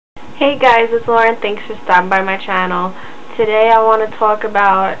Hey guys, it's Lauren. Thanks for stopping by my channel. Today I want to talk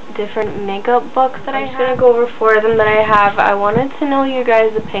about different makeup books that I'm just going to go over 4 of them that I have. I wanted to know your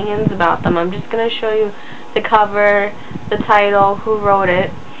guys' opinions about them. I'm just going to show you the cover, the title, who wrote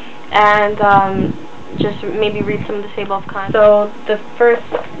it, and just maybe read some of the table of contents. So the first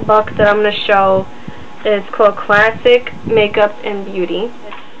book that I'm going to show is called Classic Makeup and Beauty.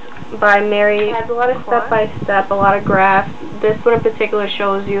 By Mary. It has a lot of step-by-step, a lot of graphs. This one in particular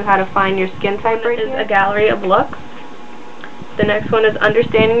shows you how to find your skin type. Right here is a gallery of looks. The next one is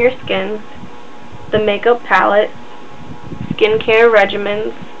Understanding Your Skin, the makeup palette, skincare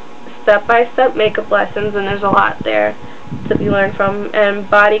regimens, step-by-step makeup lessons, and there's a lot there to be learned from, and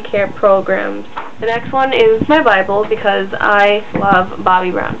body care programs. The next one is my Bible because I love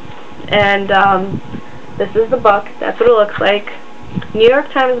Bobbi Brown. And this is the book. That's what it looks like. New York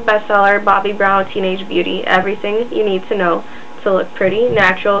Times bestseller, Bobbi Brown Teenage Beauty. Everything you need to know to look pretty,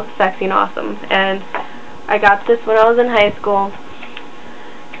 natural, sexy, and awesome. And I got this when I was in high school.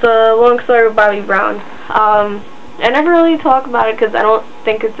 So, long story with Bobbi Brown. I never really talk about it because I don't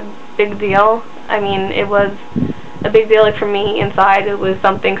think it's a big deal. I mean, it was a big deal like for me inside. It was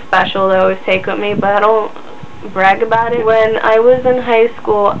something special that I always take with me, but I don't brag about it. When I was in high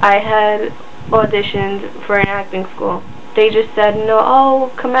school, I had auditioned for an acting school. They just said, no,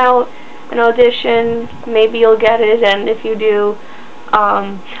 oh, come out and audition, maybe you'll get it, and if you do,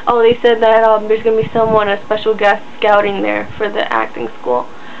 they said that there's going to be someone, a special guest scouting there for the acting school,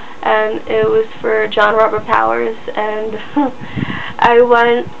 and it was for John Robert Powers, and I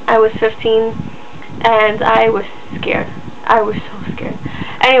went. I was 15, and I was scared. I was so scared.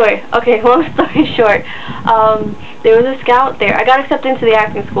 Anyway, okay, long story short, there was a scout there. I got accepted into the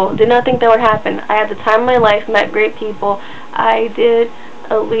acting school. Did not think that would happen. I had the time of my life, met great people. I did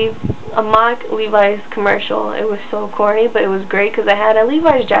a mock Levi's commercial. It was so corny, but it was great because I had a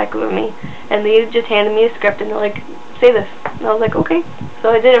Levi's jacket with me. And they just handed me a script and they're like, say this. And I was like, okay. So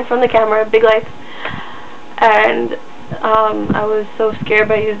I did it in front of the camera, big lights. And I was so scared,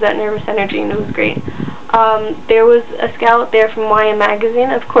 but I used that nervous energy and it was great. There was a scout there from YM Magazine.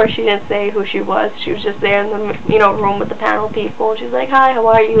 Of course, she didn't say who she was. She was just there in the room with the panel people. She's like, "Hi, how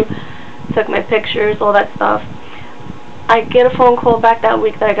are you?" Took my pictures, all that stuff. I get a phone call back that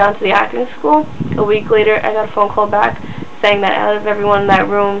week that I got into the acting school. A week later, I got a phone call back saying that out of everyone in that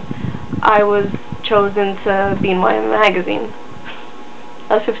room, I was chosen to be in YM Magazine.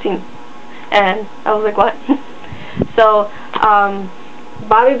 I was 15, and I was like, "What?" So,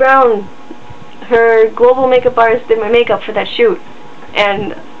 Bobbi Brown, her global makeup artist, did my makeup for that shoot,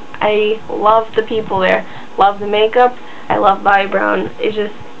 and I love the people there, love the makeup. I love Bobbi Brown.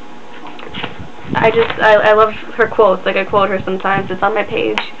 I love her quotes. Like, I quote her sometimes. It's on my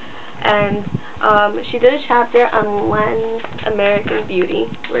page, and she did a chapter on Latin American beauty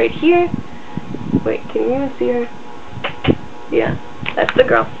right here. Wait, can you even see her? Yeah, that's the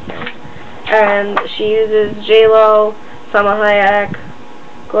girl. And she uses J-Lo, Salma Hayek,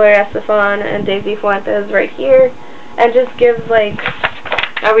 Gloria Estefan, and Daisy Fuentes right here, and just gives, like,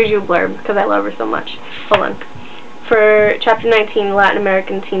 I'll read you a blurb because I love her so much. Hold on. For Chapter 19, Latin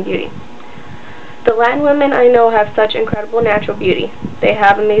American Teen Beauty. The Latin women I know have such incredible natural beauty. They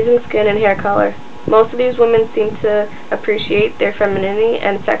have amazing skin and hair color. Most of these women seem to appreciate their femininity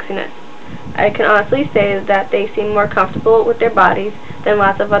and sexiness. I can honestly say that they seem more comfortable with their bodies than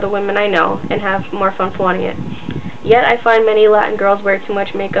lots of other women I know and have more fun flaunting it. Yet I find many Latin girls wear too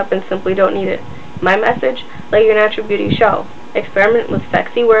much makeup and simply don't need it. My message? Let your natural beauty show. Experiment with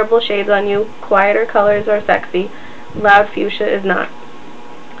sexy wearable shades on you. Quieter colors are sexy. Loud fuchsia is not.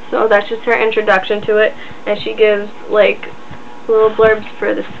 So that's just her introduction to it, and she gives like little blurbs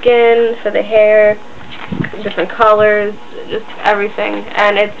for the skin, for the hair, different colors, just everything,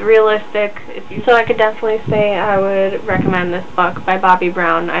 and it's realistic. So I could definitely say I would recommend this book by Bobbi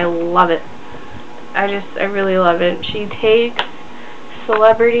Brown. I love it. I really love it. She takes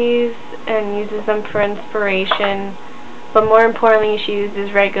celebrities and uses them for inspiration, but more importantly, she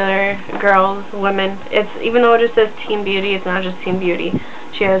uses regular girls, women. Even though it just says teen beauty, it's not just teen beauty.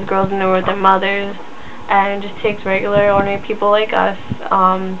 She has girls in there with their mothers, and just takes regular, ordinary people like us,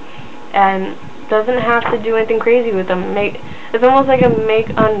 and doesn't have to do anything crazy with them. It's almost like a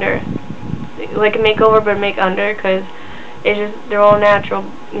make-under, like a makeover, but make-under, because they're all natural,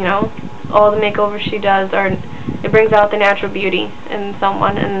 all the makeovers she does it brings out the natural beauty in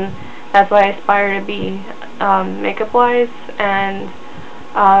someone, and that's why I aspire to be makeup-wise, and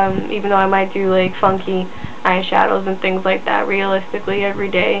even though I might do like funky eyeshadows and things like that realistically every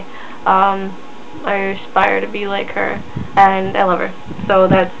day, I aspire to be like her, and I love her. So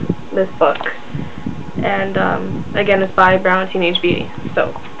that's this book, and again, it's by Brown Teenage Beauty.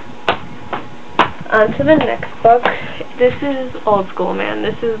 So On to the next book. This is old school, man.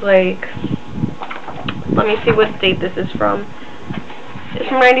 This is like, let me see what date this is from. It's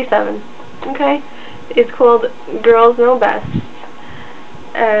from 97. Okay? It's called Girls Know Best.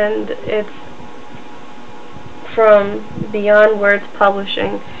 And it's from Beyond Words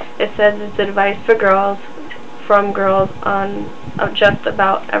Publishing. It says it's advice for girls, from girls on just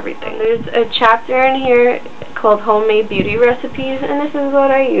about everything. There's a chapter in here called Homemade Beauty Recipes, and this is what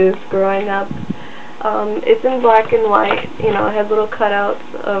I used growing up. It's in black and white. You know, it has little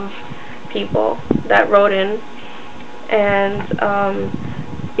cutouts of people that wrote in, and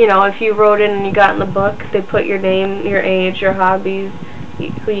you know, if you wrote in and you got in the book, they put your name, your age, your hobbies,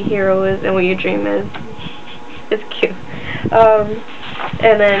 who your hero is, and what your dream is. It's cute.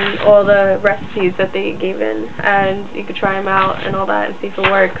 And then all the recipes that they gave in, and you could try them out and all that and see if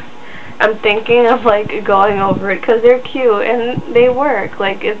it works. I'm thinking of like going over it because they're cute and they work.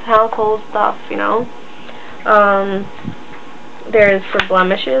 Like, it's household stuff, you know. There's for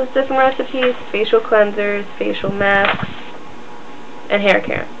blemishes, different recipes, facial cleansers, facial masks, and hair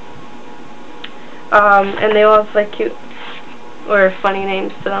care. And they all have like cute or funny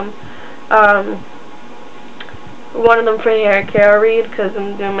names to them. One of them for hair care I'll read because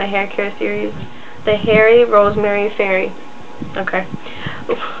I'm doing my hair care series. The Hairy Rosemary Fairy. Okay.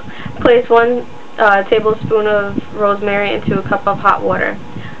 Place 1 tablespoon of rosemary into a cup of hot water.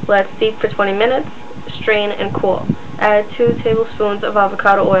 Let steep for 20 minutes. Strain and cool. Add 2 tablespoons of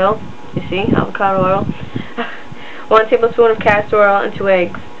avocado oil. You see, avocado oil. 1 tablespoon of castor oil and 2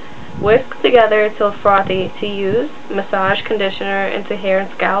 eggs. Whisk together till frothy to use. Massage conditioner into hair and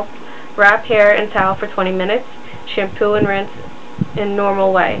scalp. Wrap hair in towel for 20 minutes. Shampoo and rinse in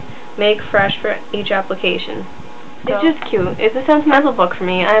normal way. Make fresh for each application. So, it's just cute. It's a sentimental book for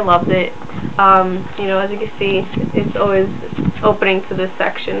me. I loved it. You know, as you can see, it's always opening to this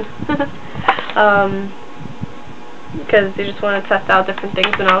section. Because they just want to test out different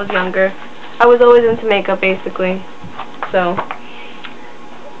things when I was younger. I was always into makeup, basically. So,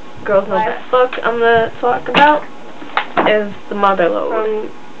 Girls Know Best. The book I'm going to talk about is The Mother Lode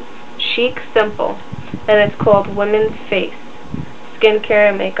from Chic Simple. And it's called Women's Face, Skincare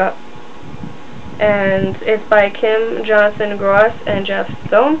and Makeup. And it's by Kim Johnson Gross and Jeff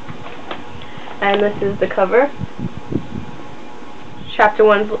Stone. And this is the cover. Chapter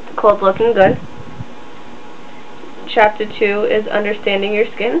 1 is called Looking Good. Chapter 2 is Understanding Your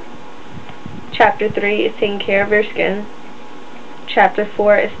Skin. Chapter 3 is Taking Care of Your Skin. Chapter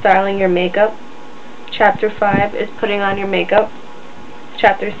 4 is Styling Your Makeup. Chapter 5 is Putting on Your Makeup.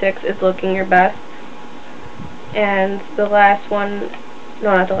 Chapter 6 is Looking Your Best. And the last one,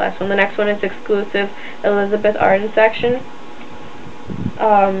 no, not the last one, the next one is exclusive Elizabeth Arden section.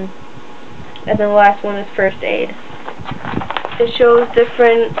 And then the last one is First Aid. It shows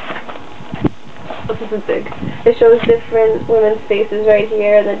different, oh, this is big. It shows different women's faces right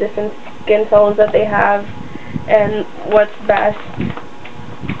here, the different skin tones that they have, and what's best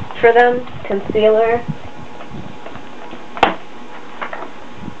for them. Concealer.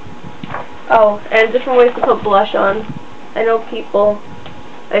 Oh, and different ways to put blush on. I know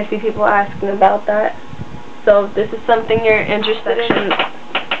I see people asking about that. So if this is something you're interested in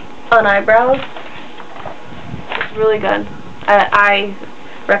on eyebrows, it's really good. I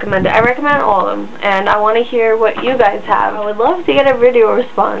recommend it. I recommend all of them, and I want to hear what you guys have. I would love to get a video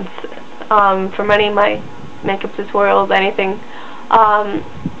response from any of my makeup tutorials, anything.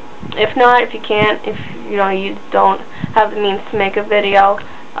 If not, if you can't, if you know you don't have the means to make a video,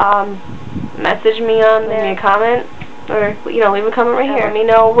 message me on there, leave me a comment, or you know, leave a comment right here. Let me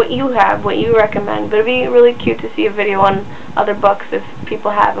know what you have, what you recommend. But it'd be really cute to see a video on other books if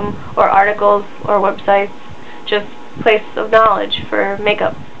people have them, or articles, or websites, just places of knowledge for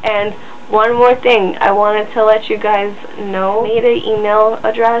makeup. And one more thing, I wanted to let you guys know, I made an email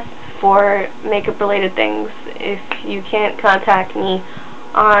address for makeup related things. If you can't contact me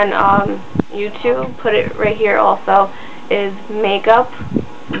on YouTube, put it right here also, is makeup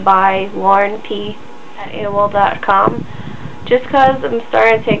by Lauren P at AOL.com. Just because I'm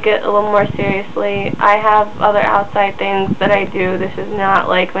starting to take it a little more seriously. I have other outside things that I do. This is not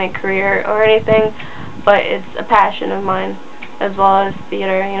like my career or anything, but it's a passion of mine, as well as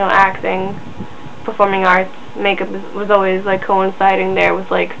theater, you know, acting, performing arts. Makeup was always like coinciding there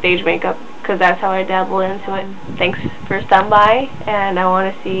with like stage makeup, because that's how I dabble into it. Thanks for stopping by, and I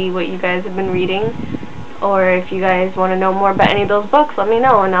want to see what you guys have been reading, or if you guys want to know more about any of those books, let me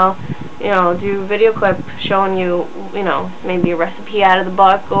know, and I'll, you know, do a video clip showing you, you know, maybe a recipe out of the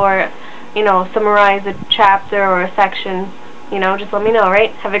book, or, you know, summarize a chapter or a section. You know, just let me know,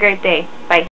 right? Have a great day. Bye.